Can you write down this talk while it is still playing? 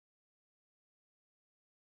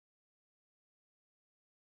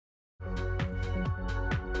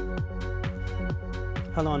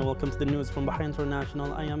Hello and welcome to the news from Bahrain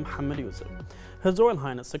International. I am Mohammed Yusuf. His Royal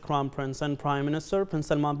Highness the Crown Prince and Prime Minister Prince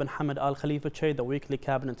Salman bin Hamad Al Khalifa chaired the weekly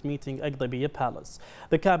cabinet meeting at Aghdabiyya Palace.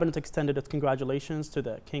 The cabinet extended its congratulations to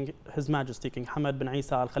the King, His Majesty King Hamad bin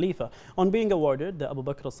Isa Al Khalifa on being awarded the Abu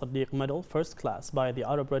Bakr as-Siddiq Medal First Class by the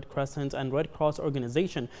Arab Red Crescent and Red Cross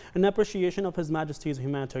Organization in appreciation of His Majesty's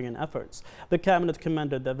humanitarian efforts. The cabinet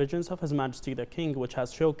commended the visions of His Majesty the King, which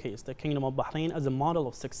has showcased the Kingdom of Bahrain as a model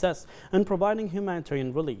of success in providing humanitarian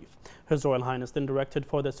relief. His Royal Highness then directed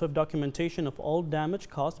for the swift documentation of all damage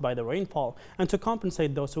caused by the rainfall and to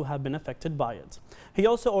compensate those who have been affected by it. He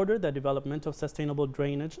also ordered the development of sustainable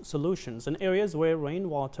drainage solutions in areas where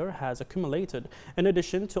rainwater has accumulated, in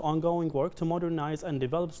addition to ongoing work to modernize and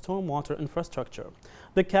develop stormwater infrastructure.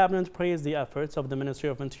 The cabinet praised the efforts of the Ministry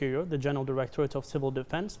of Interior, the General Directorate of Civil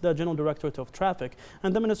Defense, the General Directorate of Traffic,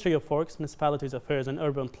 and the Ministry of Works, Municipalities Affairs and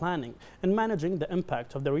Urban Planning in managing the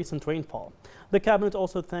impact of the recent rainfall. The cabinet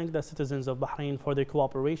also thanked the citizens of Bahrain for their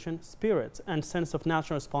cooperation, spirit, and sense of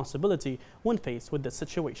national responsibility when faced with this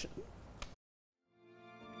situation.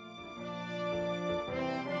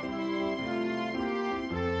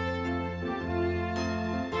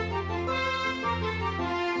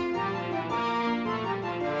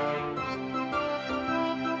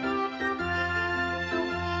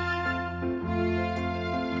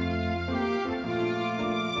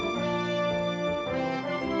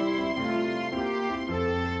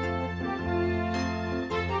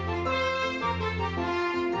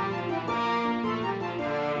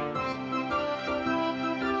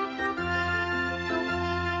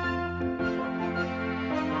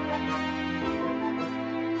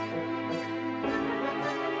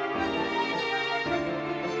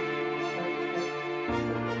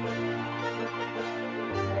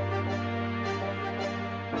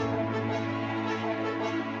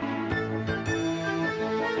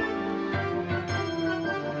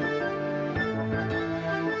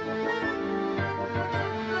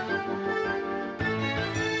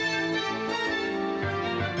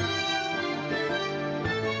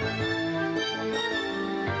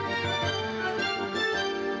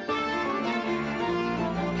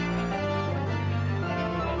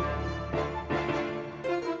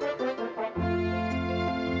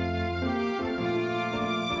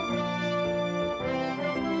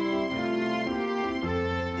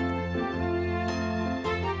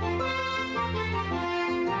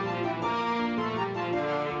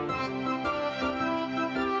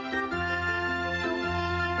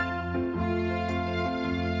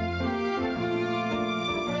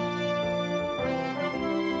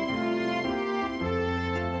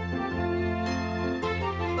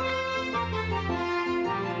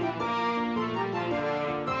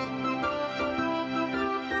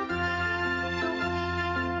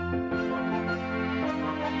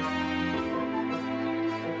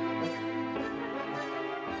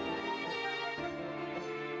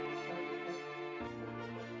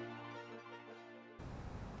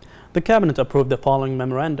 The Cabinet approved the following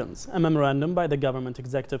memorandums. A memorandum by the Government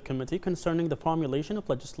Executive Committee concerning the formulation of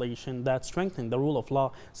legislation that strengthens the rule of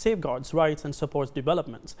law, safeguards rights and supports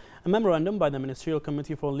development. A memorandum by the Ministerial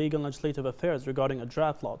Committee for Legal and Legislative Affairs regarding a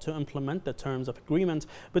draft law to implement the terms of agreement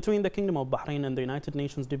between the Kingdom of Bahrain and the United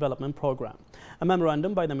Nations Development Programme. A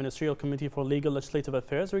memorandum by the Ministerial Committee for Legal and Legislative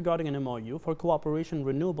Affairs regarding an MOU for cooperation in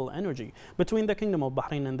renewable energy between the Kingdom of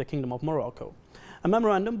Bahrain and the Kingdom of Morocco. A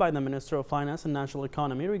memorandum by the Minister of Finance and National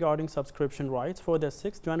Economy regarding subscription rights for the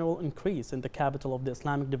 6th general increase in the capital of the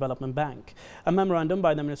Islamic Development Bank. A memorandum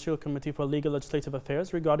by the Ministerial Committee for Legal and Legislative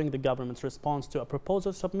Affairs regarding the government's response to a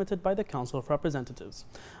proposal submitted by the Council of Representatives.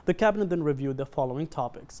 The Cabinet then reviewed the following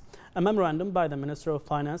topics. A memorandum by the Minister of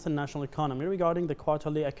Finance and National Economy regarding the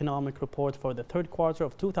quarterly economic report for the third quarter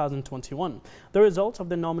of 2021. The results of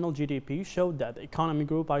the nominal GDP showed that the economy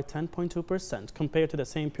grew by 10.2% compared to the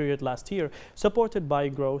same period last year, supported by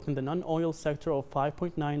growth in the non-oil sector of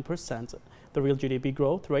 5.9%. The real GDP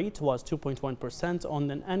growth rate was 2.1%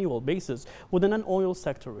 on an annual basis, with the non-oil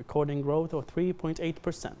sector recording growth of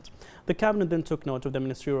 3.8%. The Cabinet then took note of the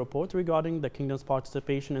ministerial report regarding the Kingdom's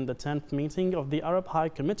participation in the 10th meeting of the Arab High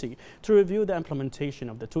Committee to review the implementation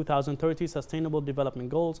of the 2030 Sustainable Development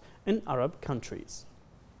Goals in Arab countries.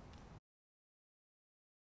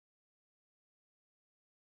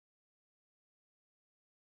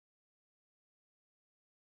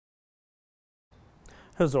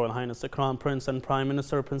 His Royal Highness the Crown Prince and Prime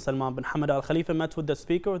Minister Prince Salman bin Hamad Al Khalifa met with the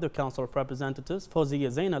Speaker of the Council of Representatives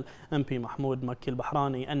Fawzia Zainal, MP Mahmoud Makki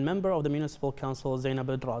al-Bahrani, and Member of the Municipal Council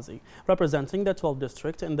Zainab al-Drazi, representing the 12th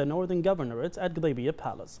District in the Northern Governorate at Gdaybiya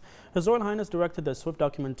Palace. His Royal Highness directed the swift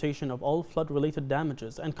documentation of all flood-related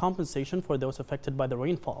damages and compensation for those affected by the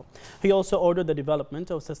rainfall. He also ordered the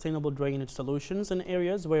development of sustainable drainage solutions in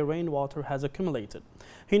areas where rainwater has accumulated.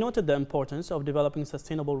 He noted the importance of developing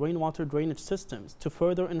sustainable rainwater drainage systems to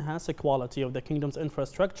further enhance the quality of the kingdom's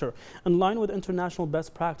infrastructure in line with international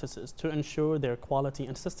best practices to ensure their quality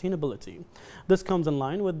and sustainability. This comes in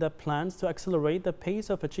line with the plans to accelerate the pace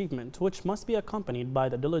of achievement, which must be accompanied by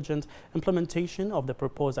the diligent implementation of the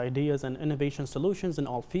proposed ideas and innovation solutions in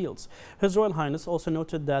all fields. His Royal Highness also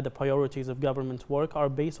noted that the priorities of government work are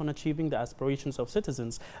based on achieving the aspirations of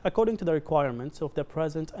citizens according to the requirements of the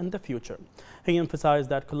present and the future. He emphasized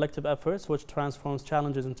that collective efforts which transforms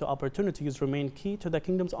challenges into opportunities remain key to the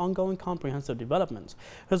kingdom's ongoing comprehensive development.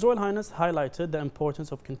 His Royal Highness highlighted the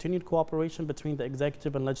importance of continued cooperation between the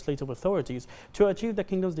executive and legislative authorities to achieve the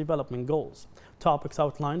kingdom's development goals. Topics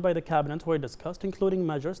outlined by the Cabinet were discussed, including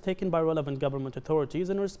measures taken by relevant government authorities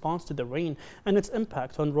in response to the rain and its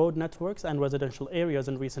impact on road networks and residential areas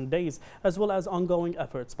in recent days, as well as ongoing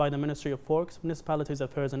efforts by the Ministry of Works, Municipalities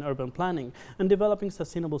Affairs and Urban Planning in developing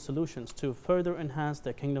sustainable solutions to further enhance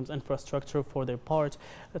the kingdom's infrastructure. For their part,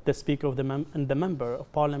 the Speaker of the Member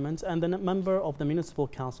of Parliament and the Member of the Municipal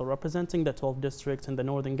Council representing the 12 districts in the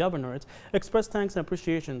Northern Governorate expressed thanks and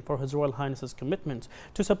appreciation for His Royal Highness's commitment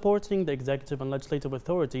to supporting the executive and legislative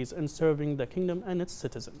authorities in serving the kingdom and its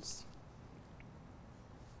citizens.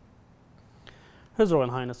 His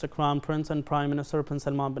Royal Highness the Crown Prince and Prime Minister Prince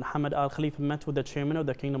Salman bin Hamad Al Khalifa met with the Chairman of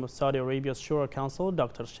the Kingdom of Saudi Arabia's Shura Council,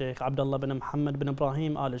 Dr. Sheikh Abdullah bin Mohammed bin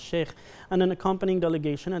Ibrahim Al Sheikh, and an accompanying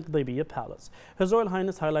delegation at Gdaybiya Palace. His Royal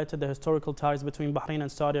Highness highlighted the historical ties between Bahrain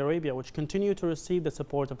and Saudi Arabia, which continue to receive the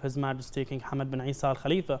support of His Majesty King Hamad bin Isa Al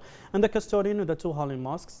Khalifa and the custodian of the two holy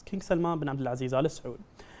mosques, King Salman bin Abdul Aziz Al Saud.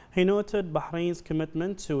 He noted Bahrain's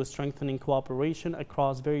commitment to strengthening cooperation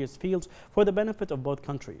across various fields for the benefit of both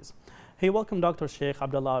countries. He welcomed Dr. Sheikh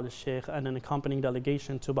Abdullah Al Sheikh and an accompanying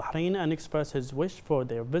delegation to Bahrain and expressed his wish for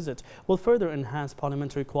their visit will further enhance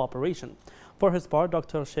parliamentary cooperation. For his part,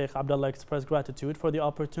 Dr. Sheikh Abdullah expressed gratitude for the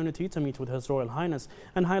opportunity to meet with His Royal Highness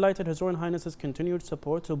and highlighted His Royal Highness's continued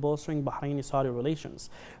support to bolstering Bahraini-Saudi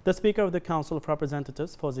relations. The Speaker of the Council of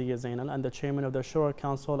Representatives, Fawzia Zainal, and the Chairman of the Shura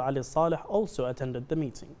Council, Ali Saleh, also attended the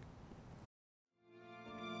meeting.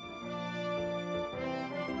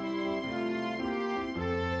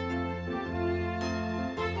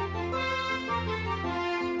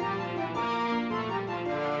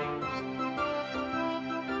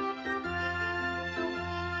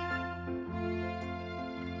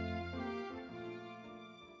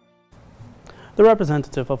 The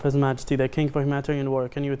representative of His Majesty the King for Humanitarian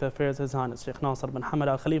Work and Youth Affairs, His Highness Sheikh Nasser bin Hamad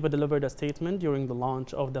Al Khalifa, delivered a statement during the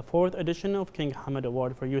launch of the 4th edition of King Hamad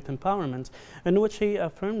Award for Youth Empowerment, in which he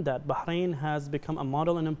affirmed that Bahrain has become a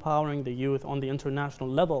model in empowering the youth on the international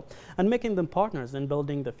level and making them partners in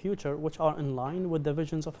building the future, which are in line with the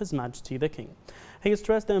visions of His Majesty the King. He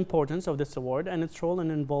stressed the importance of this award and its role in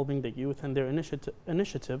involving the youth and their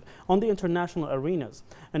initiative on the international arenas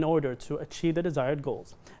in order to achieve the desired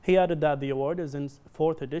goals. He added that the award in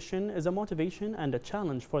 4th edition is a motivation and a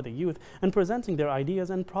challenge for the youth in presenting their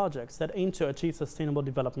ideas and projects that aim to achieve sustainable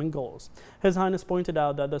development goals. His Highness pointed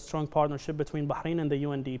out that the strong partnership between Bahrain and the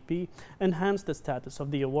UNDP enhanced the status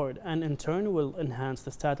of the award and in turn will enhance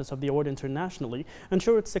the status of the award internationally,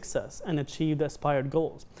 ensure its success, and achieve the aspired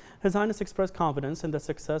goals. His Highness expressed confidence in the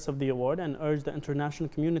success of the award and urged the international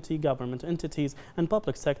community, government entities, and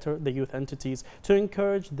public sector, the youth entities, to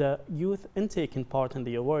encourage the youth in taking part in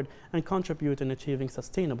the award and contribute in achieving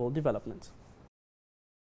sustainable development.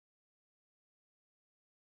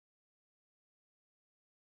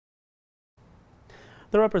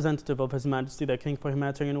 The representative of His Majesty the King for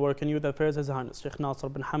Humanitarian Work and Youth Affairs, His Highness Sheikh Nasser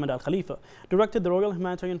bin Hamad Al Khalifa, directed the Royal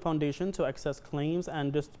Humanitarian Foundation to access claims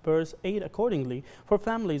and disperse aid accordingly for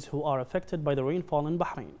families who are affected by the rainfall in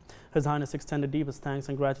Bahrain. His Highness extended deepest thanks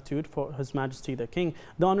and gratitude for His Majesty the King,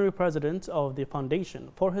 the Honorary President of the Foundation,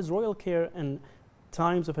 for his royal care in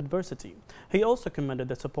times of adversity. He also commended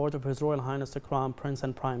the support of His Royal Highness the Crown Prince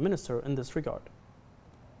and Prime Minister in this regard.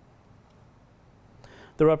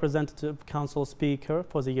 The Representative Council Speaker,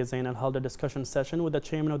 Fawzia Zainal, held a discussion session with the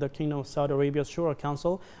Chairman of the Kingdom of Saudi Arabia's Shura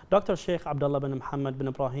Council, Dr. Sheikh Abdullah bin Mohammed bin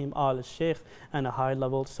Ibrahim Al Sheikh, and a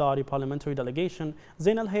high-level Saudi parliamentary delegation.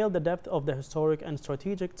 Zainal hailed the depth of the historic and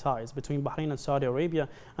strategic ties between Bahrain and Saudi Arabia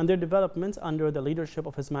and their development under the leadership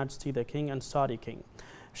of His Majesty the King and Saudi King.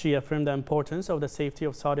 She affirmed the importance of the safety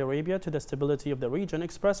of Saudi Arabia to the stability of the region,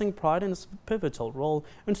 expressing pride in its pivotal role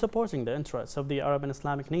in supporting the interests of the Arab and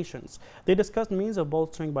Islamic nations. They discussed means of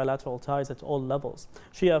bolstering bilateral ties at all levels.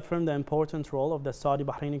 She affirmed the important role of the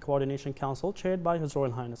Saudi-Bahraini Coordination Council, chaired by His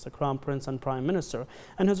Royal Highness the Crown Prince and Prime Minister,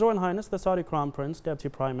 and His Royal Highness the Saudi Crown Prince, Deputy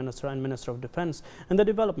Prime Minister and Minister of Defense, in the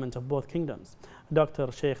development of both kingdoms.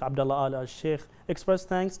 Dr. Sheikh Abdullah Al-Sheikh expressed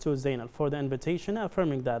thanks to Zainal for the invitation,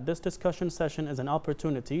 affirming that this discussion session is an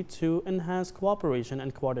opportunity to enhance cooperation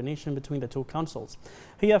and coordination between the two councils.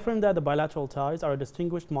 He affirmed that the bilateral ties are a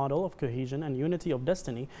distinguished model of cohesion and unity of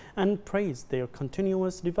destiny and praised their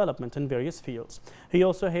continuous development in various fields. He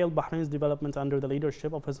also hailed Bahrain's development under the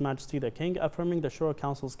leadership of His Majesty the King, affirming the Shura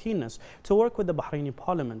Council's keenness to work with the Bahraini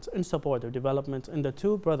Parliament in support of development in the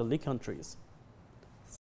two brotherly countries.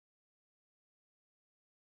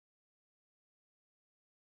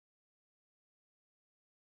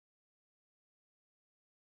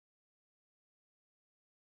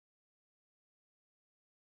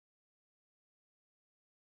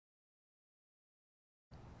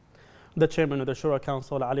 The chairman of the Shura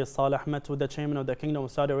Council, Ali Saleh, met with the chairman of the Kingdom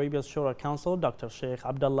of Saudi Arabia's Shura Council, Dr. Sheikh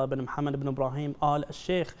Abdullah bin Mohammed bin Ibrahim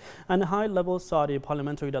Al-Sheikh, and a high-level Saudi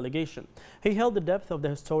parliamentary delegation. He held the depth of the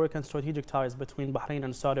historic and strategic ties between Bahrain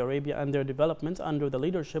and Saudi Arabia and their development under the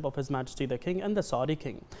leadership of His Majesty the King and the Saudi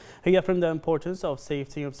King. He affirmed the importance of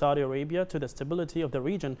safety of Saudi Arabia to the stability of the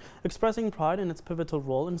region, expressing pride in its pivotal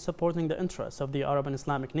role in supporting the interests of the Arab and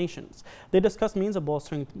Islamic nations. They discussed means of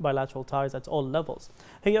bolstering bilateral ties at all levels.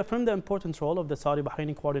 He affirmed the important role of the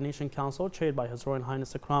Saudi-Bahraini Coordination Council, chaired by His Royal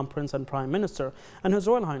Highness the Crown Prince and Prime Minister, and His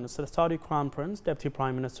Royal Highness the Saudi Crown Prince, Deputy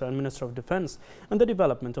Prime Minister and Minister of Defense, and the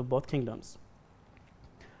development of both kingdoms.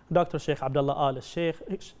 Dr. Sheikh Abdullah Al-Sheikh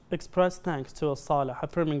expressed thanks to Saleh,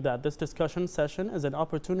 affirming that this discussion session is an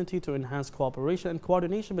opportunity to enhance cooperation and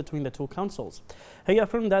coordination between the two councils. He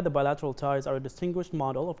affirmed that the bilateral ties are a distinguished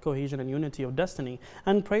model of cohesion and unity of destiny,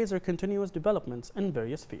 and praised their continuous developments in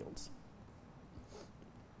various fields.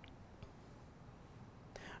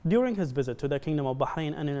 During his visit to the Kingdom of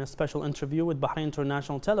Bahrain and in a special interview with Bahrain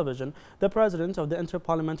International Television, the President of the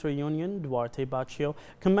Interparliamentary Union, Duarte Baccio,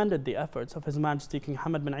 commended the efforts of His Majesty King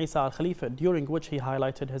Hamad bin Isa Al Khalifa, during which he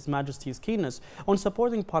highlighted His Majesty's keenness on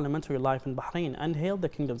supporting parliamentary life in Bahrain and hailed the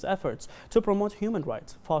Kingdom's efforts to promote human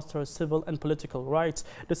rights, foster civil and political rights,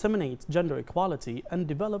 disseminate gender equality, and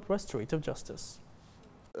develop restorative justice.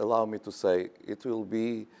 Allow me to say it will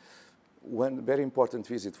be one very important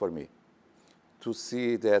visit for me, to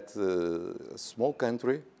see that a small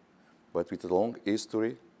country, but with a long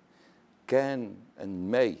history, can and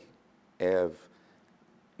may have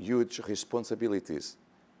huge responsibilities,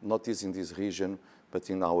 not just in this region, but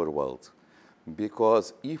in our world.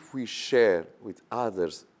 Because if we share with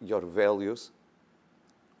others your values,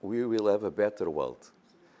 we will have a better world.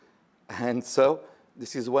 And so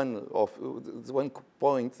this is one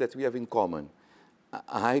point that we have in common.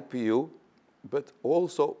 IPU, but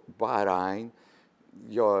also Bahrain,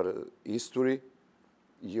 your history,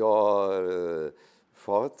 your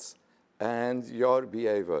thoughts, and your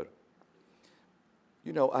behavior.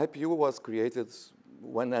 You know, IPU was created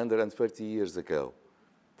 130 years ago,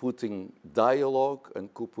 putting dialogue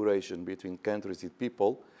and cooperation between countries and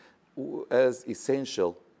people as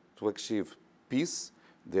essential to achieve peace,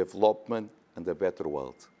 development, and a better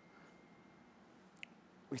world.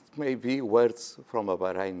 It may be words from a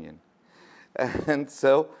Bahrainian. And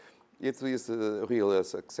so it is a real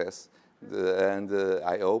success, and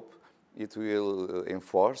I hope it will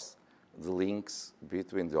enforce the links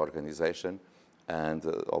between the organization and,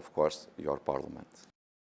 of course, your parliament.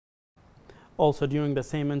 Also during the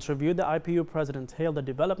same interview, the IPU president hailed the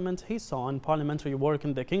development he saw in parliamentary work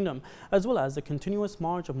in the kingdom, as well as the continuous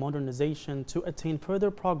march of modernization to attain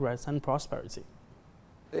further progress and prosperity.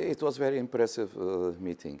 It was a very impressive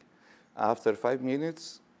meeting. After 5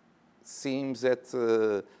 minutes, seems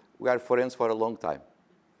that we are friends for a long time.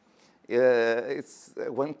 It's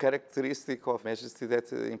one characteristic of Majesty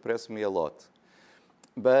that impressed me a lot.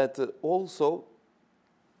 But also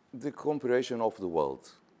the comprehension of the world.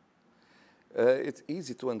 It's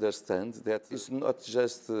easy to understand that it's not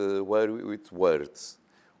just with words,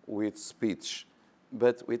 with speech,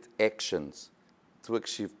 but with actions to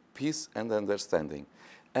achieve peace and understanding.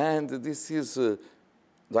 And this is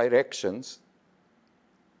directions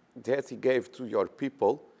that he gave to your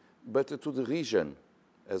people, but to the region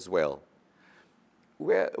as well.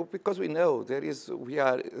 Because we know we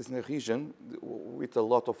are in a region with a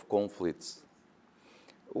lot of conflicts,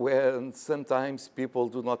 where sometimes people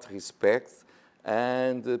do not respect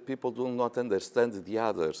and people do not understand the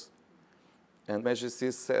others. And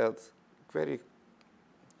Majesty said very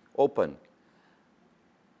open,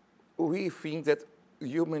 we think that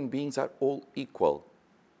human beings are all equal,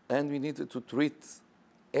 and we need to treat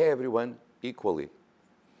everyone equally.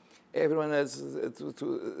 Everyone has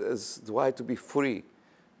the right to be free,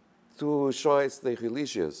 to choose their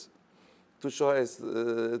religions, to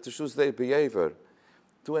choose their behavior,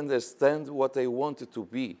 to understand what they want to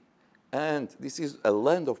be. And this is a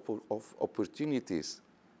land of opportunities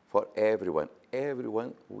for everyone.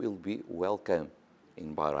 Everyone will be welcome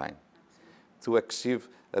in Bahrain to achieve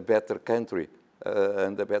a better country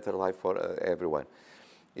and a better life for everyone.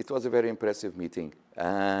 It was a very impressive meeting,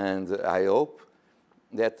 and I hope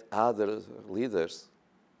that other leaders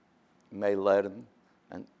may learn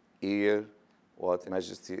and hear what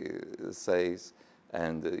Majesty says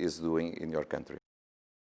and is doing in your country.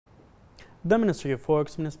 The Ministry of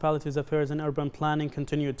Works, Municipalities Affairs and Urban Planning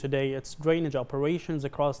continued today its drainage operations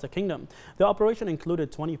across the kingdom. The operation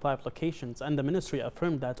included 25 locations, and the ministry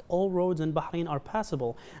affirmed that all roads in Bahrain are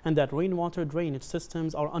passable and that rainwater drainage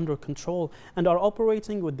systems are under control and are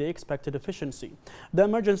operating with the expected efficiency. The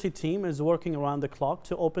emergency team is working around the clock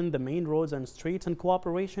to open the main roads and streets in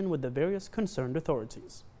cooperation with the various concerned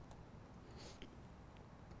authorities.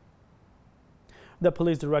 The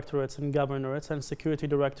police directorates and governorates and security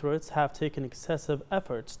directorates have taken excessive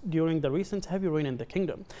efforts during the recent heavy rain in the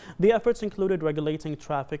kingdom. The efforts included regulating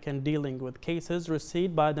traffic and dealing with cases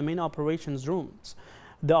received by the main operations rooms.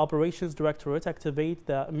 The Operations Directorate activate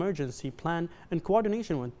the emergency plan in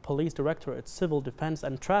coordination with police directorates, civil defense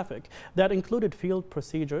and traffic that included field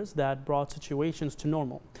procedures that brought situations to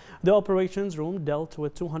normal. The Operations Room dealt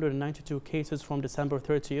with 292 cases from December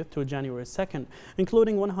 30th to January 2nd,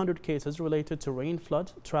 including 100 cases related to rain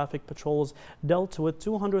flood. Traffic patrols dealt with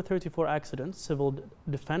 234 accidents. Civil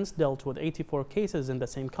defense dealt with 84 cases in the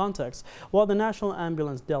same context, while the National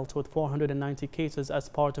Ambulance dealt with 490 cases as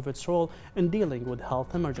part of its role in dealing with health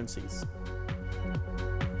emergencies.